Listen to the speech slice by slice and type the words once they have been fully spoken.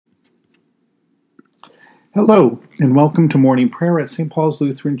Hello, and welcome to morning prayer at St. Paul's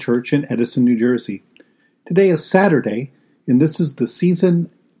Lutheran Church in Edison, New Jersey. Today is Saturday, and this is the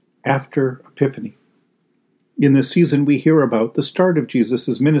season after Epiphany. In this season, we hear about the start of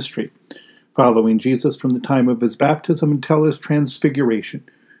Jesus' ministry, following Jesus from the time of his baptism until his transfiguration,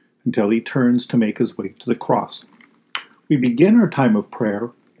 until he turns to make his way to the cross. We begin our time of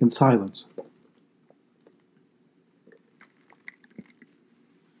prayer in silence.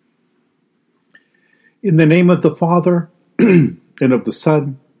 In the name of the Father, and of the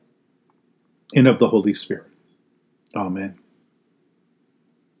Son, and of the Holy Spirit. Amen.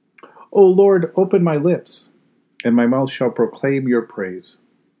 O Lord, open my lips, and my mouth shall proclaim your praise.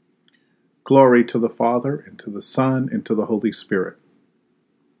 Glory to the Father, and to the Son, and to the Holy Spirit,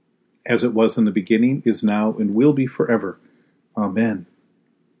 as it was in the beginning, is now, and will be forever. Amen.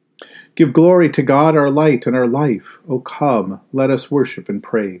 Give glory to God, our light and our life. O come, let us worship and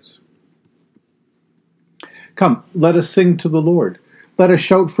praise. Come, let us sing to the Lord. Let us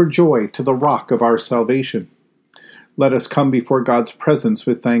shout for joy to the rock of our salvation. Let us come before God's presence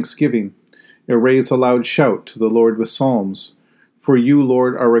with thanksgiving, and raise a loud shout to the Lord with psalms. For you,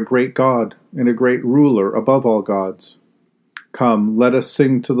 Lord, are a great God, and a great ruler above all gods. Come, let us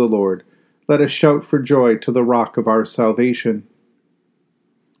sing to the Lord. Let us shout for joy to the rock of our salvation.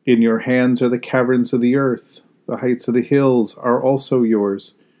 In your hands are the caverns of the earth. The heights of the hills are also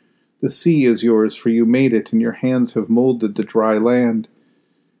yours. The sea is yours, for you made it, and your hands have molded the dry land.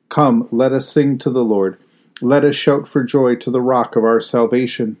 Come, let us sing to the Lord. Let us shout for joy to the rock of our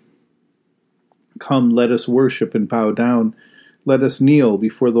salvation. Come, let us worship and bow down. Let us kneel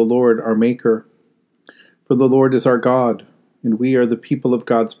before the Lord our Maker. For the Lord is our God, and we are the people of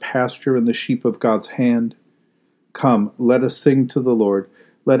God's pasture and the sheep of God's hand. Come, let us sing to the Lord.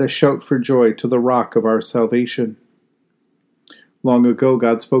 Let us shout for joy to the rock of our salvation. Long ago,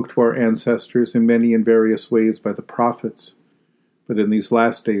 God spoke to our ancestors in many and various ways by the prophets, but in these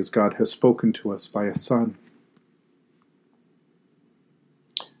last days, God has spoken to us by a Son.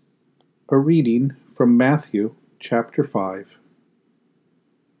 A reading from Matthew chapter 5.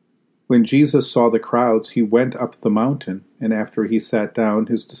 When Jesus saw the crowds, he went up the mountain, and after he sat down,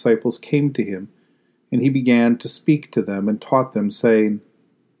 his disciples came to him, and he began to speak to them and taught them, saying,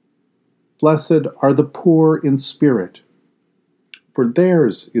 Blessed are the poor in spirit, for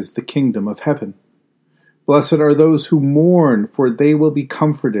theirs is the kingdom of heaven. Blessed are those who mourn, for they will be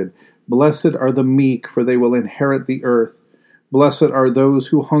comforted. Blessed are the meek, for they will inherit the earth. Blessed are those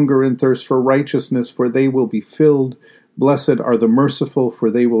who hunger and thirst for righteousness, for they will be filled. Blessed are the merciful,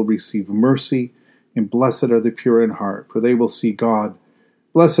 for they will receive mercy. And blessed are the pure in heart, for they will see God.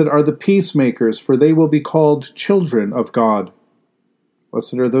 Blessed are the peacemakers, for they will be called children of God.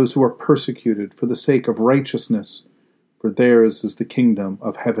 Blessed are those who are persecuted for the sake of righteousness, for theirs is the kingdom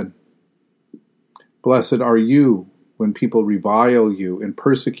of heaven. Blessed are you when people revile you and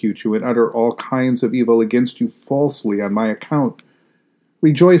persecute you and utter all kinds of evil against you falsely on my account.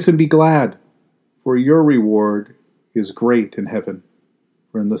 Rejoice and be glad, for your reward is great in heaven.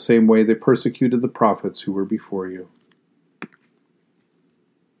 For in the same way they persecuted the prophets who were before you.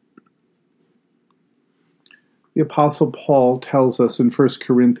 The Apostle Paul tells us in 1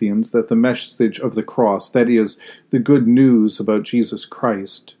 Corinthians that the message of the cross, that is, the good news about Jesus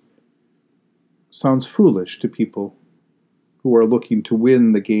Christ, sounds foolish to people who are looking to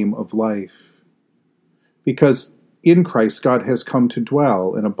win the game of life. Because in Christ God has come to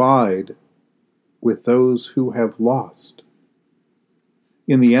dwell and abide with those who have lost.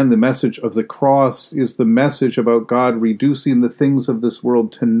 In the end, the message of the cross is the message about God reducing the things of this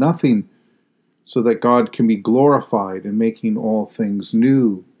world to nothing, so that God can be glorified in making all things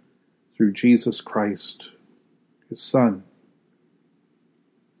new through Jesus Christ, his Son.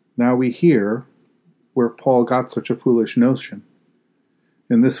 Now we hear where Paul got such a foolish notion.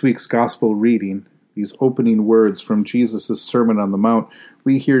 In this week's Gospel reading, these opening words from Jesus' Sermon on the Mount,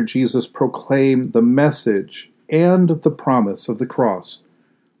 we hear Jesus proclaim the message and the promise of the cross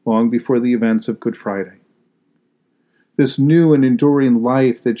long before the events of Good Friday. This new and enduring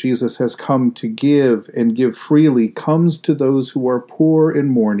life that Jesus has come to give and give freely comes to those who are poor and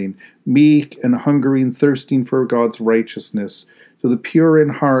mourning, meek and hungering, thirsting for God's righteousness, to the pure in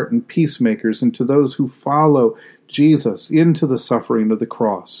heart and peacemakers, and to those who follow Jesus into the suffering of the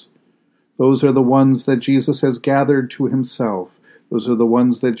cross. Those are the ones that Jesus has gathered to himself. Those are the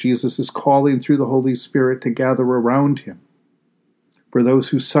ones that Jesus is calling through the Holy Spirit to gather around him. For those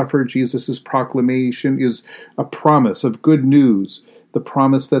who suffer, Jesus' proclamation is a promise of good news, the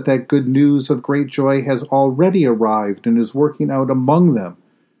promise that that good news of great joy has already arrived and is working out among them.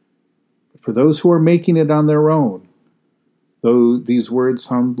 But for those who are making it on their own, though these words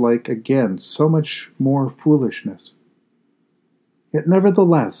sound like, again, so much more foolishness. Yet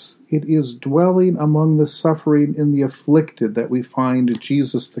nevertheless, it is dwelling among the suffering and the afflicted that we find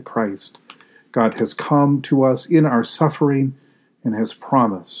Jesus the Christ. God has come to us in our suffering and has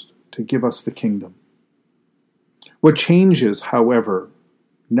promised to give us the kingdom. What changes, however,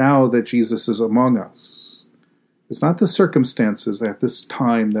 now that Jesus is among us, is not the circumstances at this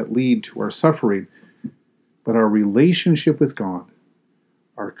time that lead to our suffering, but our relationship with God,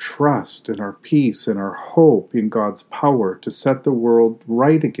 our trust and our peace and our hope in God's power to set the world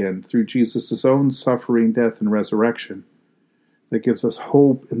right again through Jesus' own suffering, death, and resurrection, that gives us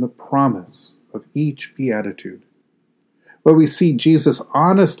hope in the promise of each beatitude. What we see Jesus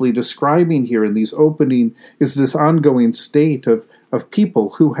honestly describing here in these opening is this ongoing state of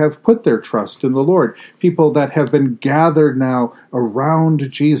people who have put their trust in the Lord, people that have been gathered now around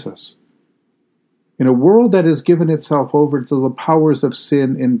Jesus. In a world that has given itself over to the powers of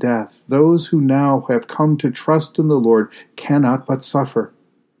sin and death, those who now have come to trust in the Lord cannot but suffer.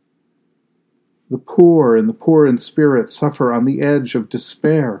 The poor and the poor in spirit suffer on the edge of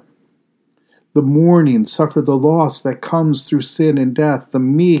despair. The mourning suffer the loss that comes through sin and death. The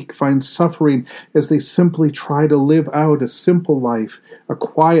meek find suffering as they simply try to live out a simple life, a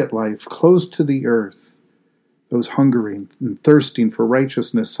quiet life, close to the earth. Those hungering and thirsting for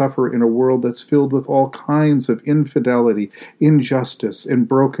righteousness suffer in a world that's filled with all kinds of infidelity, injustice, and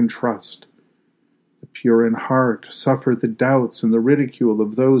broken trust. The pure in heart suffer the doubts and the ridicule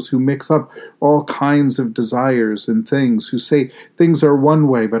of those who mix up all kinds of desires and things, who say things are one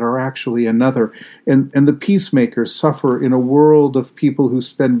way but are actually another. And the peacemakers suffer in a world of people who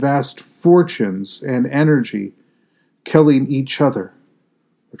spend vast fortunes and energy killing each other,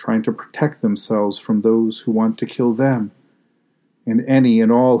 or trying to protect themselves from those who want to kill them. And any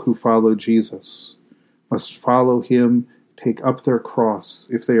and all who follow Jesus must follow him, take up their cross,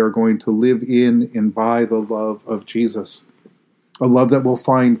 if they are going to live in and by the love of Jesus. A love that we'll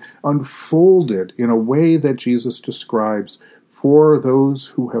find unfolded in a way that Jesus describes for those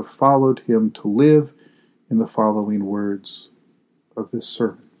who have followed him to live in the following words of this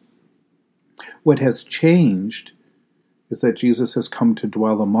sermon. What has changed is that Jesus has come to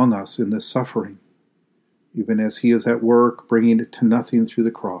dwell among us in this suffering, even as he is at work bringing it to nothing through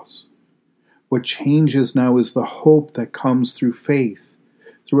the cross. What changes now is the hope that comes through faith,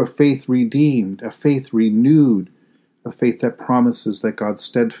 through a faith redeemed, a faith renewed, a faith that promises that God's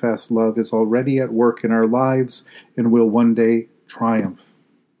steadfast love is already at work in our lives and will one day triumph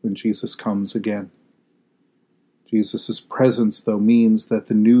when Jesus comes again. Jesus' presence, though, means that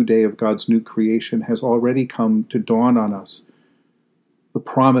the new day of God's new creation has already come to dawn on us. The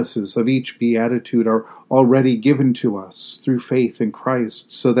promises of each beatitude are already given to us through faith in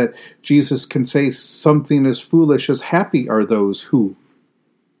Christ, so that Jesus can say something as foolish as happy are those who,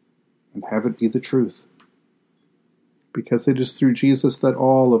 and have it be the truth. Because it is through Jesus that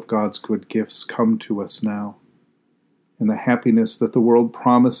all of God's good gifts come to us now, and the happiness that the world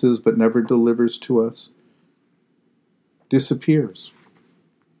promises but never delivers to us disappears,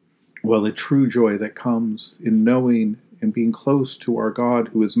 while the true joy that comes in knowing and being close to our God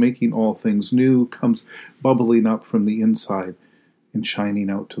who is making all things new comes bubbling up from the inside and shining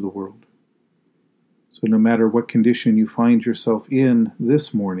out to the world. So no matter what condition you find yourself in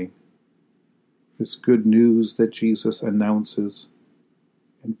this morning, this good news that Jesus announces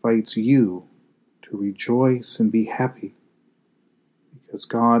invites you to rejoice and be happy, because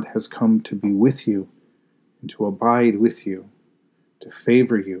God has come to be with you and to abide with you, to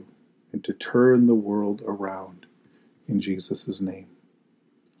favor you, and to turn the world around. In Jesus' name.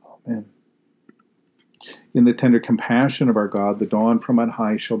 Amen. In the tender compassion of our God, the dawn from on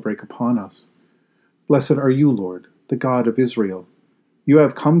high shall break upon us. Blessed are you, Lord, the God of Israel. You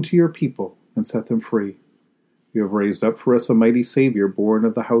have come to your people and set them free. You have raised up for us a mighty Savior, born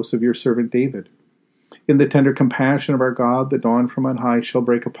of the house of your servant David. In the tender compassion of our God, the dawn from on high shall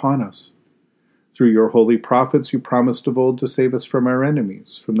break upon us. Through your holy prophets you promised of old to save us from our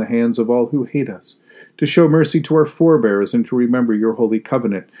enemies, from the hands of all who hate us, to show mercy to our forebears and to remember your holy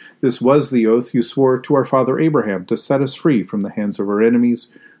covenant. This was the oath you swore to our father Abraham, to set us free from the hands of our enemies,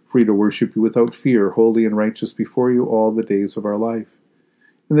 free to worship you without fear, holy and righteous before you all the days of our life.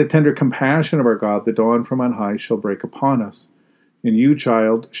 In the tender compassion of our God, the dawn from on high shall break upon us. And you,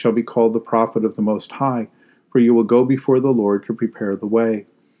 child, shall be called the prophet of the Most High, for you will go before the Lord to prepare the way,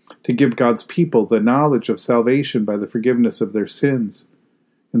 to give God's people the knowledge of salvation by the forgiveness of their sins.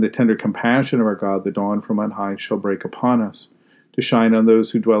 In the tender compassion of our God, the dawn from on high shall break upon us, to shine on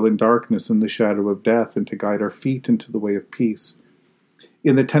those who dwell in darkness and the shadow of death, and to guide our feet into the way of peace.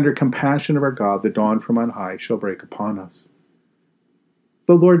 In the tender compassion of our God, the dawn from on high shall break upon us.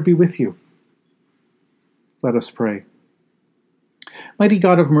 The Lord be with you. Let us pray. Mighty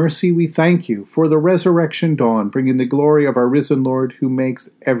God of mercy, we thank you for the resurrection dawn, bringing the glory of our risen Lord who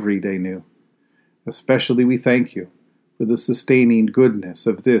makes every day new. Especially we thank you for the sustaining goodness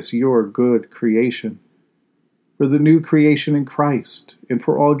of this, your good creation, for the new creation in Christ, and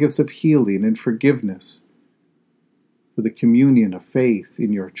for all gifts of healing and forgiveness, for the communion of faith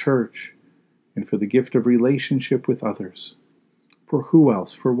in your church, and for the gift of relationship with others. For who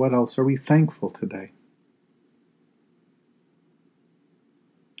else, for what else are we thankful today?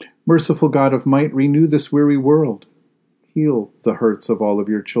 Merciful God of might, renew this weary world. Heal the hurts of all of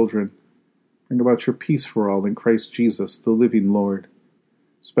your children. Bring about your peace for all in Christ Jesus, the living Lord.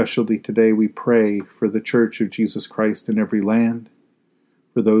 Especially today we pray for the Church of Jesus Christ in every land,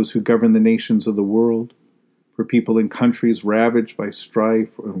 for those who govern the nations of the world, for people in countries ravaged by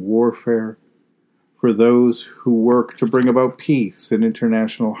strife and warfare, for those who work to bring about peace and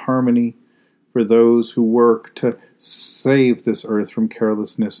international harmony, for those who work to save this earth from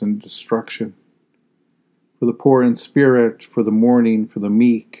carelessness and destruction, for the poor in spirit, for the mourning, for the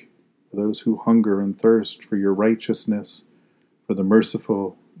meek, for those who hunger and thirst for your righteousness, for the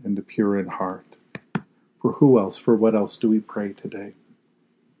merciful and the pure in heart. For who else, for what else do we pray today?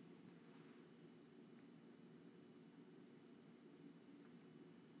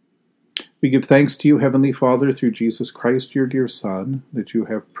 We give thanks to you, Heavenly Father, through Jesus Christ, your dear Son, that you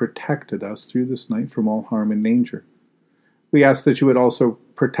have protected us through this night from all harm and danger. We ask that you would also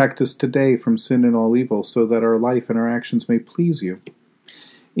protect us today from sin and all evil, so that our life and our actions may please you.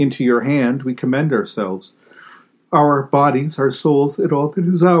 Into your hand we commend ourselves, our bodies, our souls, and all that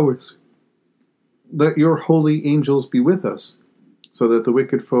is ours. Let your holy angels be with us, so that the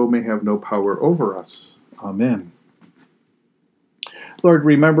wicked foe may have no power over us. Amen. Lord,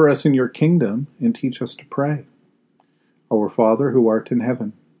 remember us in your kingdom and teach us to pray. Our Father, who art in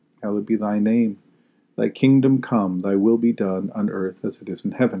heaven, hallowed be thy name. Thy kingdom come, thy will be done on earth as it is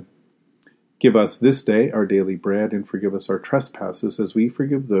in heaven. Give us this day our daily bread, and forgive us our trespasses as we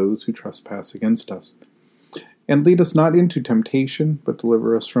forgive those who trespass against us. And lead us not into temptation, but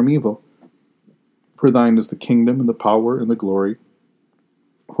deliver us from evil. For thine is the kingdom and the power and the glory,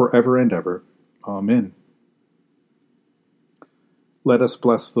 forever and ever. Amen. Let us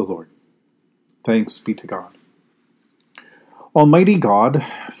bless the Lord. Thanks be to God. Almighty God,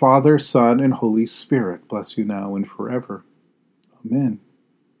 Father, Son, and Holy Spirit, bless you now and forever. Amen.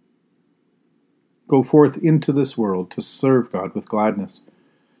 Go forth into this world to serve God with gladness.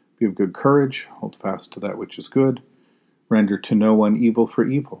 Be of good courage, hold fast to that which is good, render to no one evil for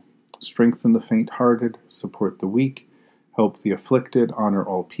evil, strengthen the faint-hearted, support the weak, help the afflicted, honor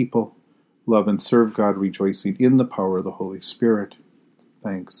all people, love and serve God, rejoicing in the power of the Holy Spirit.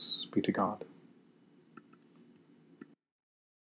 Thanks be to God.